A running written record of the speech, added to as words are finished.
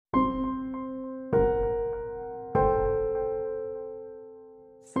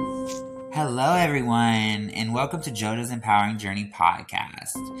Hello, everyone, and welcome to Jojos Empowering Journey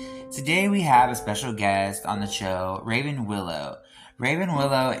podcast. Today we have a special guest on the show, Raven Willow. Raven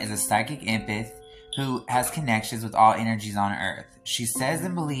Willow is a psychic empath who has connections with all energies on Earth. She says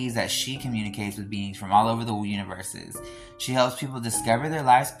and believes that she communicates with beings from all over the universes. She helps people discover their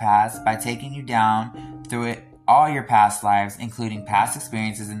life's past by taking you down through it, all your past lives, including past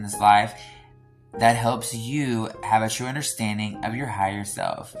experiences in this life, that helps you have a true understanding of your higher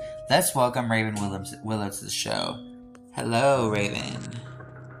self. Let's welcome Raven Willow to the show. Hello, Raven.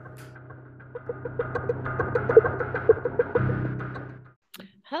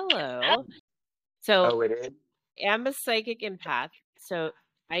 Hello. So it is? I'm a psychic empath, so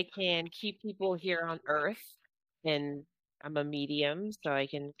I can keep people here on Earth, and I'm a medium, so I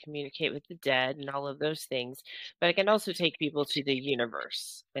can communicate with the dead and all of those things. But I can also take people to the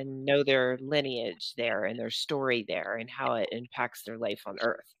universe and know their lineage there and their story there and how it impacts their life on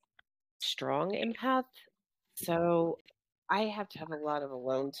Earth. Strong empath. So I have to have a lot of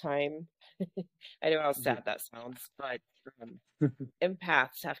alone time. I know how sad that sounds, but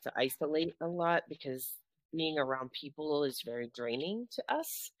empaths have to isolate a lot because being around people is very draining to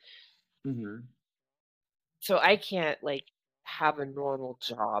us. Mm-hmm. So I can't have a normal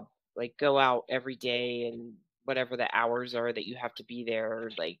job, like go out every day and whatever the hours are that you have to be there,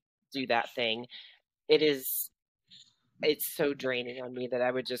 do that thing. It's so draining on me that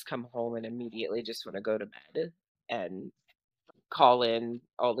I would just come home and immediately just want to go to bed and call in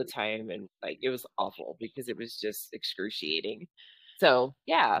all the time, and it was awful because it was just excruciating. So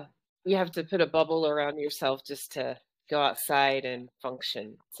yeah, you have to put a bubble around yourself just to go outside and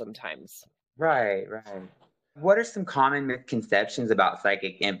function sometimes. Right. What are some common misconceptions about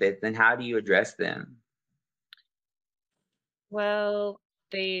psychic empaths, and how do you address them? Well,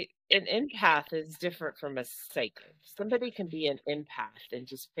 an empath is different from a psychic. Somebody can be an empath and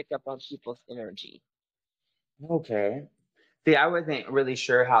just pick up on people's energy. Okay. See, I wasn't really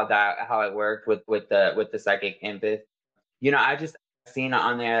sure how it worked with the psychic empath. I just seen it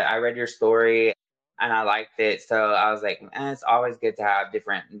on there. I read your story and I liked it. So I was like, it's always good to have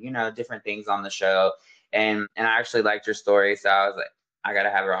different things on the show. And I actually liked your story. So I was like, I gotta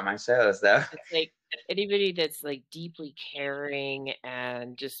have her on my show. So It's like anybody that's deeply caring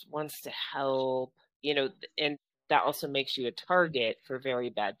and just wants to help, and that also makes you a target for very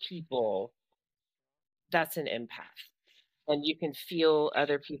bad people. That's an empath. And you can feel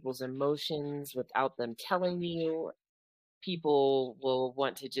other people's emotions without them telling you. People will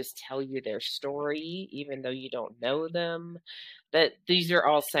want to just tell you their story, even though you don't know them. That these are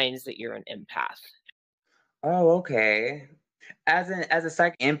all signs that you're an empath. oh, okay. As a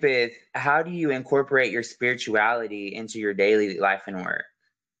psychic empath, how do you incorporate your spirituality into your daily life and work?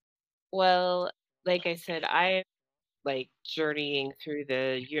 Well, like I said, I journeying through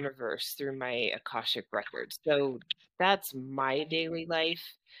the universe through my Akashic records. So that's my daily life.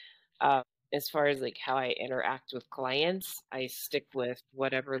 Uh, as far as how I interact with clients, I stick with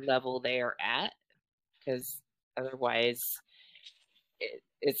whatever level they are at because otherwise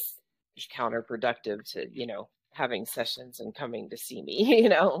it's counterproductive to, having sessions and coming to see me,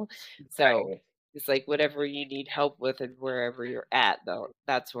 So Right. it's whatever you need help with and wherever you're at, though,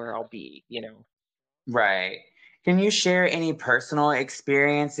 that's where I'll be. Right. Can you share any personal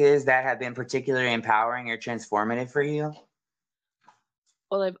experiences that have been particularly empowering or transformative for you?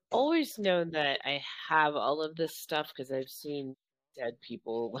 Well, I've always known that I have all of this stuff because I've seen dead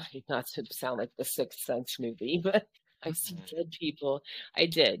people, not to sound like the Sixth Sense movie, but I've seen dead people. I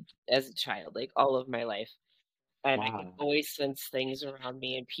did as a child, all of my life. And I can Wow. always sense things around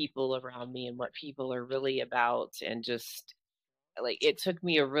me and people around me and what people are really about. And just it took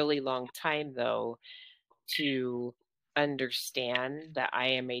me a really long time, though, to understand that I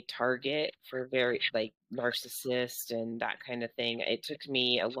am a target for very narcissist and that kind of thing. It took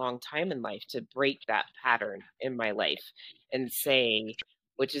me a long time in life to break that pattern in my life and say,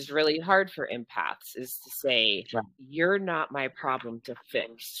 which is really hard for empaths, is to say, Right. you're not my problem to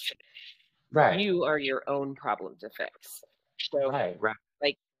fix. Right. You are your own problem to fix. So Right.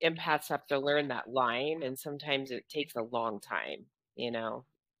 empaths have to learn that line, and sometimes it takes a long time.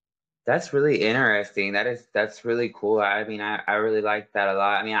 That's really interesting. That's really cool. I mean, I really like that a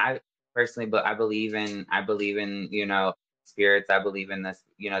lot. I mean, I personally, but I believe in spirits. I believe in this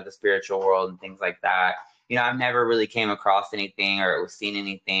the spiritual world and things like that. I've never really came across anything or seen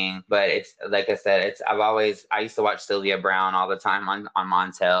anything, but it's like I said, I used to watch Sylvia Brown all the time on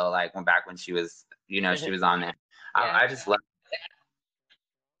Montel, like when she was she was on there. Yeah. I just love.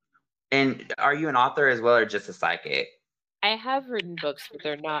 And are you an author as well, or just a psychic? I have written books, but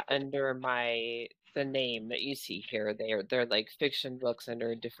they're not under my the name that you see here. They're like fiction books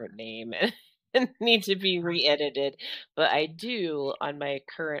under a different name and need to be re-edited. But I do on my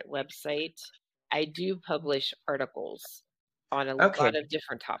current website, I do publish articles on a Okay. lot of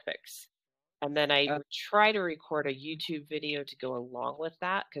different topics. And then I try to record a YouTube video to go along with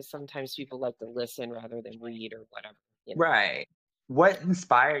that because sometimes people like to listen rather than read or whatever, you know. Right. What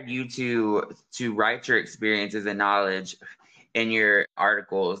inspired you to write your experiences and knowledge in your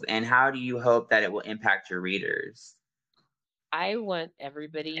articles, and how do you hope that it will impact your readers? I want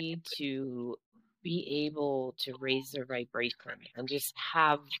everybody to be able to raise their vibration and just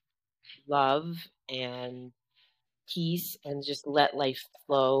have love and peace and just let life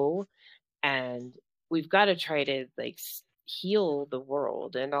flow. And we've got to try to like heal the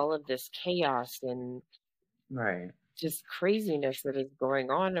world and all of this chaos and Right. just craziness that is going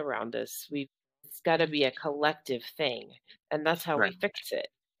on around us. It's got to be a collective thing, and that's how Right. we fix it.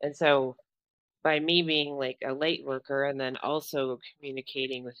 And so by me being like a light worker and then also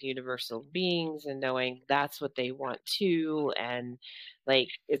communicating with universal beings and knowing that's what they want too, and like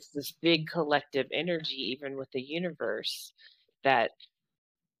it's this big collective energy even with the universe that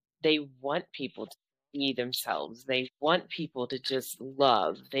they want people to be themselves. They want people to just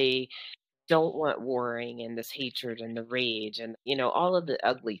love. They don't want warring and this hatred and the rage and all of the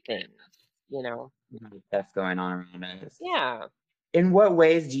ugly things, you know. That's going on around us. Yeah. In what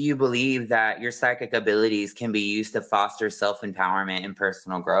ways do you believe that your psychic abilities can be used to foster self-empowerment and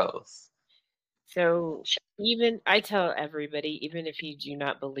personal growth? So even I tell everybody, even if you do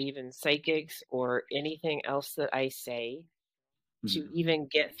not believe in psychics or anything else that I say, to Mhm. even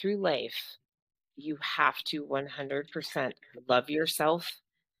get through life, you have to 100% love yourself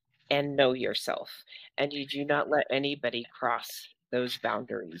and know yourself. And you do not let anybody cross those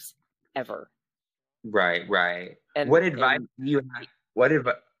boundaries ever. Right, right. And What advice and do you have? What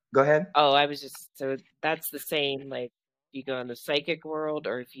advice? Go ahead. oh, I was just so that's the same like you go in the psychic world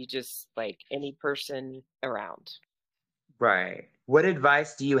or if you just like any person around. Right. What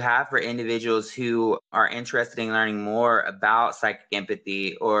advice do you have for individuals who are interested in learning more about psychic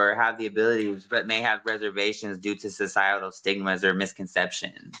empathy or have the abilities but may have reservations due to societal stigmas or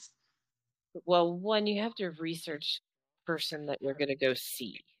misconceptions? Well, one, you have to research the person that you're going to go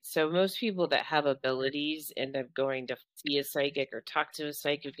see. So most people that have abilities end up going to see a psychic or talk to a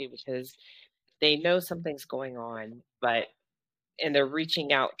psychic because they know something's going on, but and they're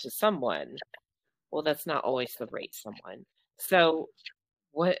reaching out to someone. Well, that's not always the right someone. So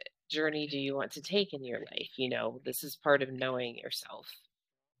what journey do you want to take in your life? This is part of knowing yourself.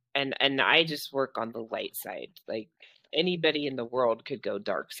 And I just work on the light side. Like anybody in the world could go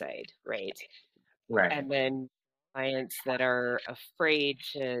dark side, right? Right. And then clients that are afraid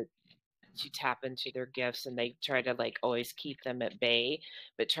to tap into their gifts and they try to like always keep them at bay,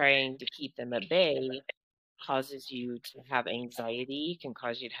 but trying to keep them at bay causes you to have anxiety, can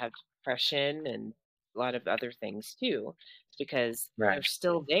cause you to have depression and a lot of other things too, because they're Right.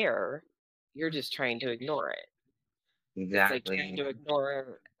 still there. You're just trying to ignore it. It's like trying Exactly. to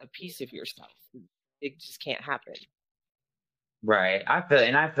ignore a piece of yourself. It just can't happen. Right. I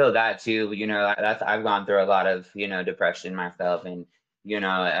feel that too. That's I've gone through a lot of, depression myself and,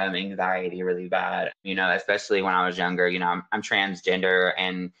 anxiety really bad, especially when I was younger. I'm transgender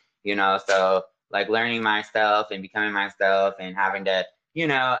and, so like learning myself and becoming myself and having to, you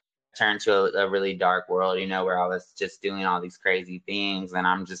know, turn to a really dark world, where I was just doing all these crazy things and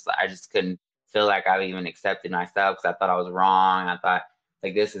I just couldn't feel like I even accepted myself because I thought I was wrong. I thought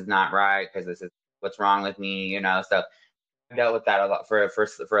like this is not right because this is what's wrong with me. So dealt with that a lot for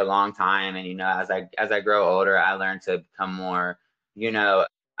a long time, and as I grow older, I learned to become more, you know,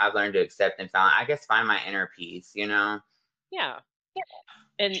 I've learned to accept and find my inner peace. Yeah.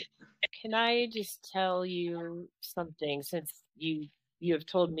 And can I just tell you something since you have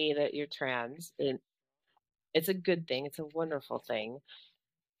told me that you're trans and it's a good thing, it's a wonderful thing.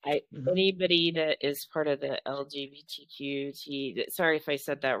 I Mhm. Anybody that is part of the LGBTQT, sorry if I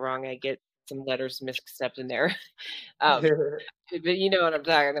said that wrong, I get some letters mixed up in there. Um, but you know what I'm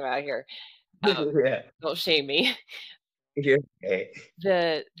talking about here. Um, Yeah, don't shame me. you're okay.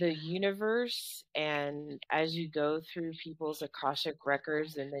 The universe, and as you go through people's Akashic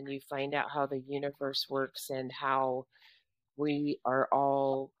records and then you find out how the universe works and how we are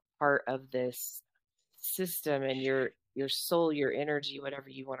all part of this system, and your soul, your energy, whatever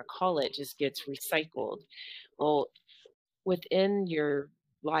you want to call it, just gets recycled. Well, within your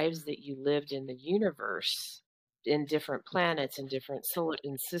lives that you lived in the universe, in different planets and different solar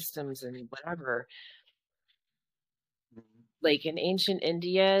and systems and whatever, like in ancient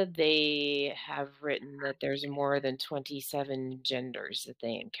India, they have written that there's more than 27 genders that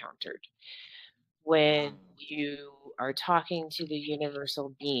they encountered. when you are talking to the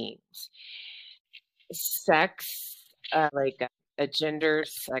universal beings. Sex, like a gender,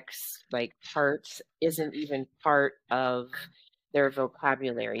 sex, like parts, isn't even part of their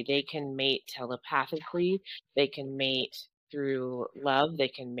vocabulary. They can mate telepathically, they can mate through love, they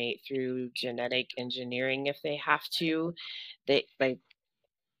can mate through genetic engineering if they have to. They like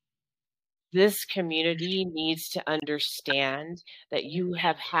this community needs to understand that you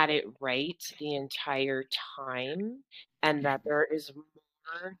have had it right the entire time and that there is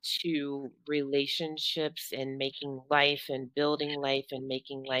more to relationships and making life and building life and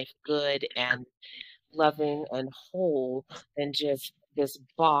making life good and loving and whole than just this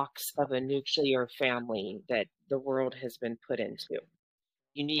box of a nuclear family that the world has been put into.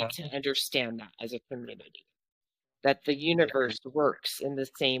 You need to understand that as a community, that the universe works in the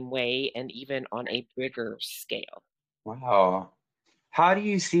same way and even on a bigger scale. Wow. How do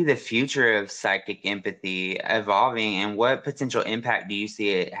you see the future of psychic empathy evolving, and what potential impact do you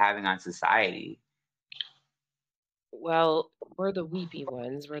see it having on society? Well, we're the weepy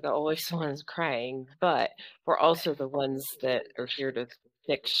ones, we're the always the ones crying, but we're also the ones that are here to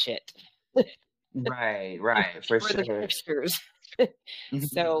fix shit. Right, right, for We're the sure. fixers.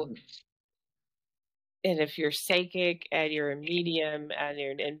 So, and if you're psychic and you're a medium and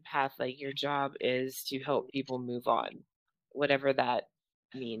you're an empath, like your job is to help people move on, whatever that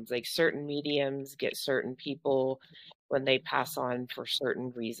means. Like certain mediums get certain people when they pass on for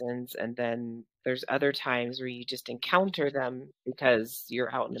certain reasons. And then there's other times where you just encounter them because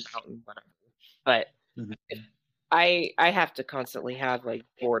you're out and about and whatever. But Mhm. I have to constantly have like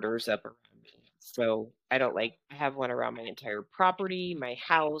borders up around me. So I don't like I have one around my entire property, my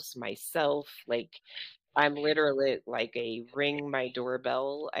house, myself. Like I'm literally like a ring my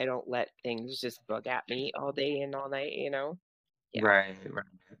doorbell. I don't let things just bug at me all day and all night, you know? Yeah. Right, right.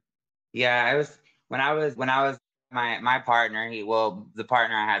 Yeah, I was when I was my partner, the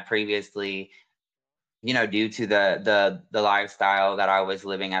partner I had previously, due to the lifestyle that I was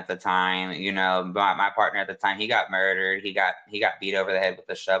living at the time, my partner at the time, he got murdered. He got beat over the head with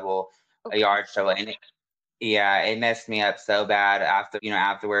a shovel, a Okay. yard shovel, and yeah, it messed me up so bad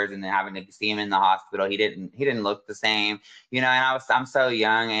afterwards, and then having to see him in the hospital. He didn't look the same, and I'm so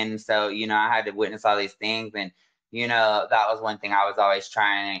young, and so, I had to witness all these things. And that was one thing I was always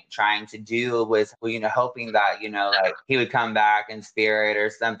trying to do, was, hoping that, like, he would come back in spirit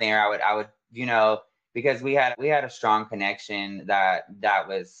or something, or I would, because we had a strong connection that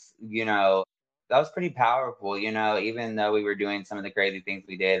was, that was pretty powerful, even though we were doing some of the crazy things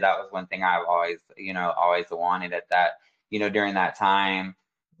we did. That was one thing I've always wanted at that, during that time.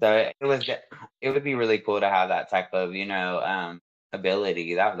 So it would be really cool to have that type of,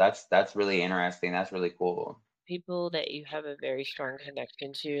 ability. That's really interesting. That's really cool. People that you have a very strong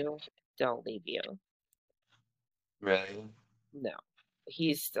connection to don't leave you. Really? No.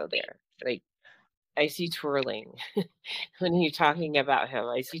 He's still there. Like I see twirling. When you're talking about him,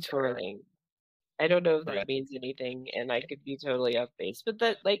 I see twirling. I don't know if Right. that means anything and I could be totally off base, but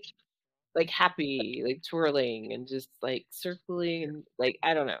that like happy, like twirling and just like circling and like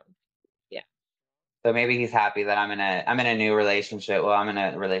I don't know. Yeah. So maybe he's happy that I'm in a new relationship. Well, I'm in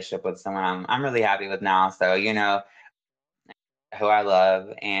a relationship with someone I'm really happy with now. So, who I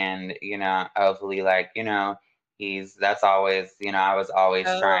love, and, hopefully, like, he's that's always, I was always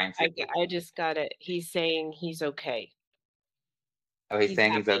Oh, trying to. I just got it. He's saying he's okay. Oh, he's He's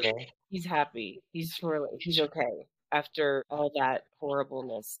saying he's happy. okay. He's happy. He's twirling. He's okay after all that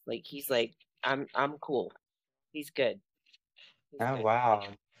horribleness. Like he's like, I'm cool. He's good. He's Oh, good. wow.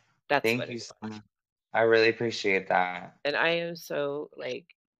 That's Thank what you it so was. much. I really appreciate that. And I am so like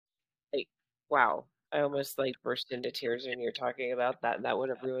wow. I almost like burst into tears when you're talking about that. And that would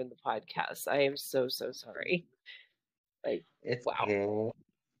have ruined the podcast. I am so so sorry. Like It's wow. okay.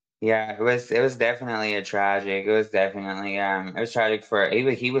 Yeah, it was definitely a tragic. It was tragic for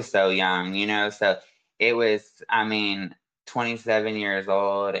he was so young, so it was, I mean, 27 years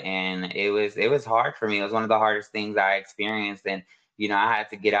old, and it was hard for me. It was one of the hardest things I experienced. And I had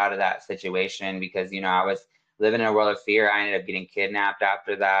to get out of that situation because I was living in a world of fear. I ended up getting kidnapped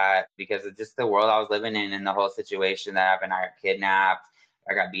after that because of just the world I was living in, and the whole situation that happened. I got kidnapped.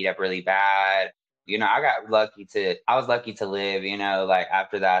 I got beat up really bad. I was lucky to live, like,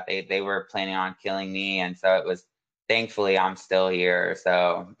 after that they were planning on killing me. And so it was, thankfully, I'm still here.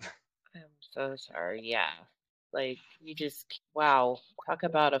 So I'm so sorry. Yeah. Like you just wow. Talk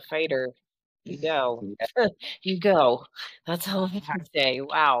about a fighter. You go. yeah, You go. That's all I can say.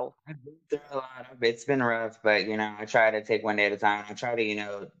 Wow. I've been through a lot. It's been rough, but I try to take one day at a time. I try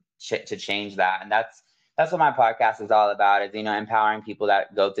to, to change that. And that's that's what my podcast is all about, is, empowering people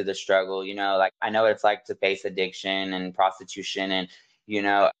that go through the struggle. Like, I know what it's like to face addiction and prostitution and,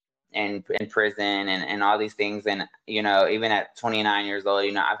 and in prison and all these things. And, even at 29 years old,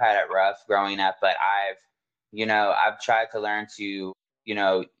 I've had it rough growing up, but I've tried to learn to,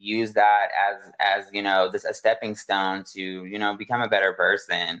 use that as, this a stepping stone to, become a better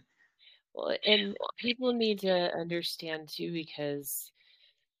person. Well, and people need to understand too, because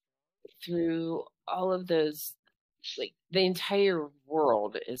through all of those, like the entire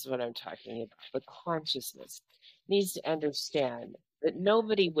world is what I'm talking about. The consciousness needs to understand that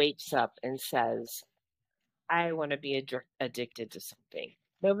nobody wakes up and says, I want to be addicted to something.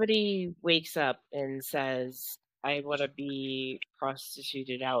 Nobody wakes up and says, I want to be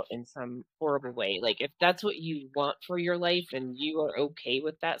prostituted out in some horrible way. Like, if that's what you want for your life and you are okay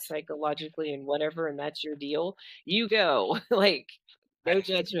with that psychologically and whatever, and that's your deal, you go. Like, no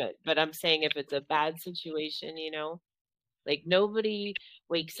judgment. But I'm saying if it's a bad situation, like nobody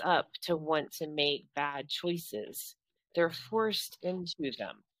wakes up to want to make bad choices. They're forced into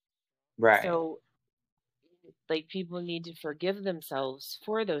them. Right. So, like, people need to forgive themselves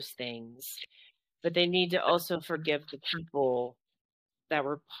for those things, but they need to also forgive the people that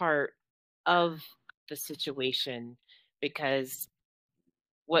were part of the situation, because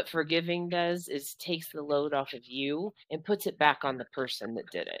what forgiving does is takes the load off of you and puts it back on the person that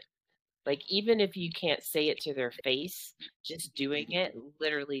did it. Like, even if you can't say it to their face, just doing it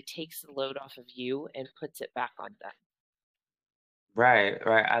literally takes the load off of you and puts it back on them. Right,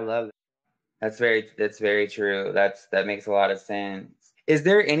 right. I love that. That's very true. That makes a lot of sense. Is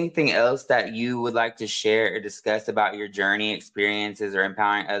there anything else that you would like to share or discuss about your journey, experiences, or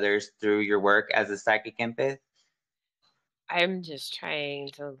empowering others through your work as a psychic empath? I'm just trying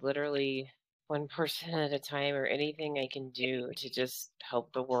to literally, one person at a time, or anything I can do to just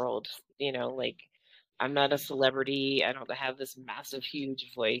help the world. Like, I'm not a celebrity. I don't have this massive,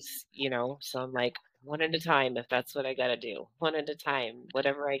 huge voice, so I'm like, one at a time, if that's what I got to do, one at a time,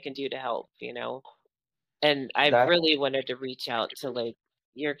 whatever I can do to help. And I've That really wanted to reach out to, like,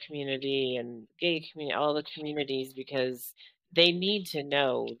 your community and gay community, all the communities, because they need to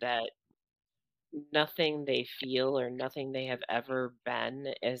know that nothing they feel or nothing they have ever been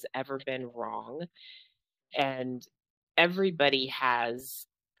has ever been wrong. And everybody has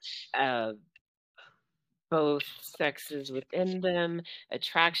uh, both sexes within them,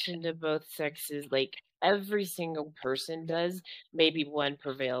 attraction to both sexes. Like, every single person does. Maybe one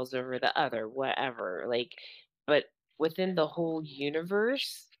prevails over the other, whatever. Like, but within the whole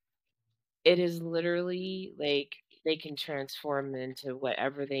universe, it is literally like they can transform into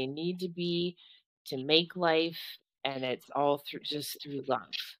whatever they need to be to make life, and it's all through love,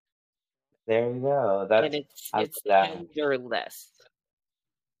 there you go. and That's it's I love it's that. genderless. Does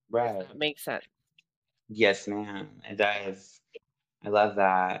Right. that make sense? Yes, ma'am. It does. I love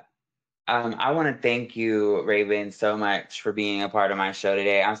that. I want to thank you, Raven, so much for being a part of my show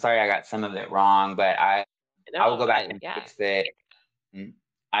today. I'm sorry I got some of it wrong, but I will No, go back and yeah. fix it. Mm.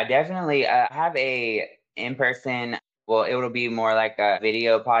 I definitely have a in person. Well, it will be more like a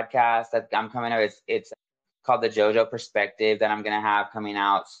video podcast that I'm coming up. It's called the Jojo Perspective that I'm gonna have coming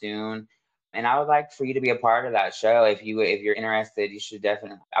out soon. And I would like for you to be a part of that show. If you're interested, you should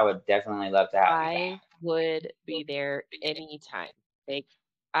definitely. I would definitely love to have you. I would be there anytime. Like,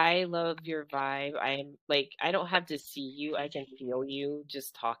 I love your vibe. I'm like, I don't have to see you. I can feel you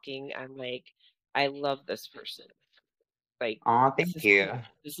just talking. I'm like, I love this person. Like, Oh, this thank is you.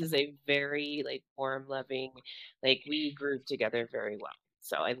 this is a very, like, warm, loving, like, we groove together very well.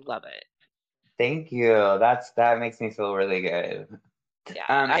 So I love it. Thank you. That makes me feel really good.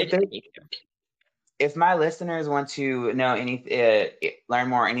 Yeah, If there, me too. if my listeners want to know learn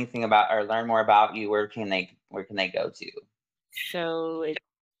more anything about or learn more about you, where can they go to? So it's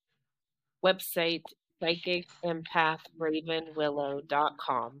website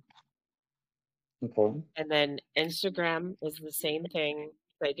psychicempathravenwillow.com. Okay. And then Instagram is the same thing,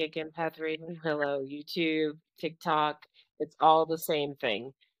 Psychic Empath Raven Willow, YouTube, TikTok, it's all the same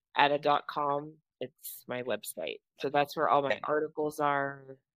thing. At a .com, it's my website. So that's where all my articles are.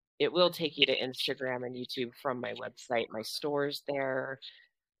 It will take you to Instagram and YouTube from my website. My store's there.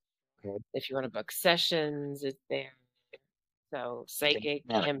 Okay. If you want to book sessions, it's there. So Psychic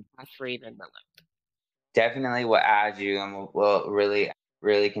Definitely. Empath Raven Willow. Definitely will add you, and will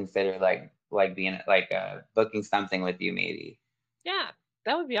really consider like being like booking something with you maybe. Yeah,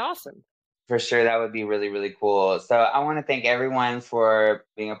 that would be awesome. For sure, that would be really, really cool. So I want to thank everyone for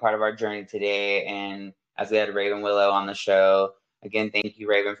being a part of our journey today. And as we had Raven Willow on the show, again, thank you,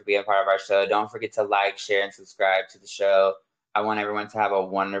 Raven, for being a part of our show. Don't forget to like, share, and subscribe to the show. I want everyone to have a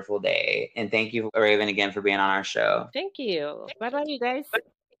wonderful day. And thank you, Raven, again for being on our show. Thank you. Bye bye, you guys.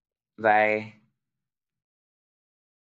 Bye.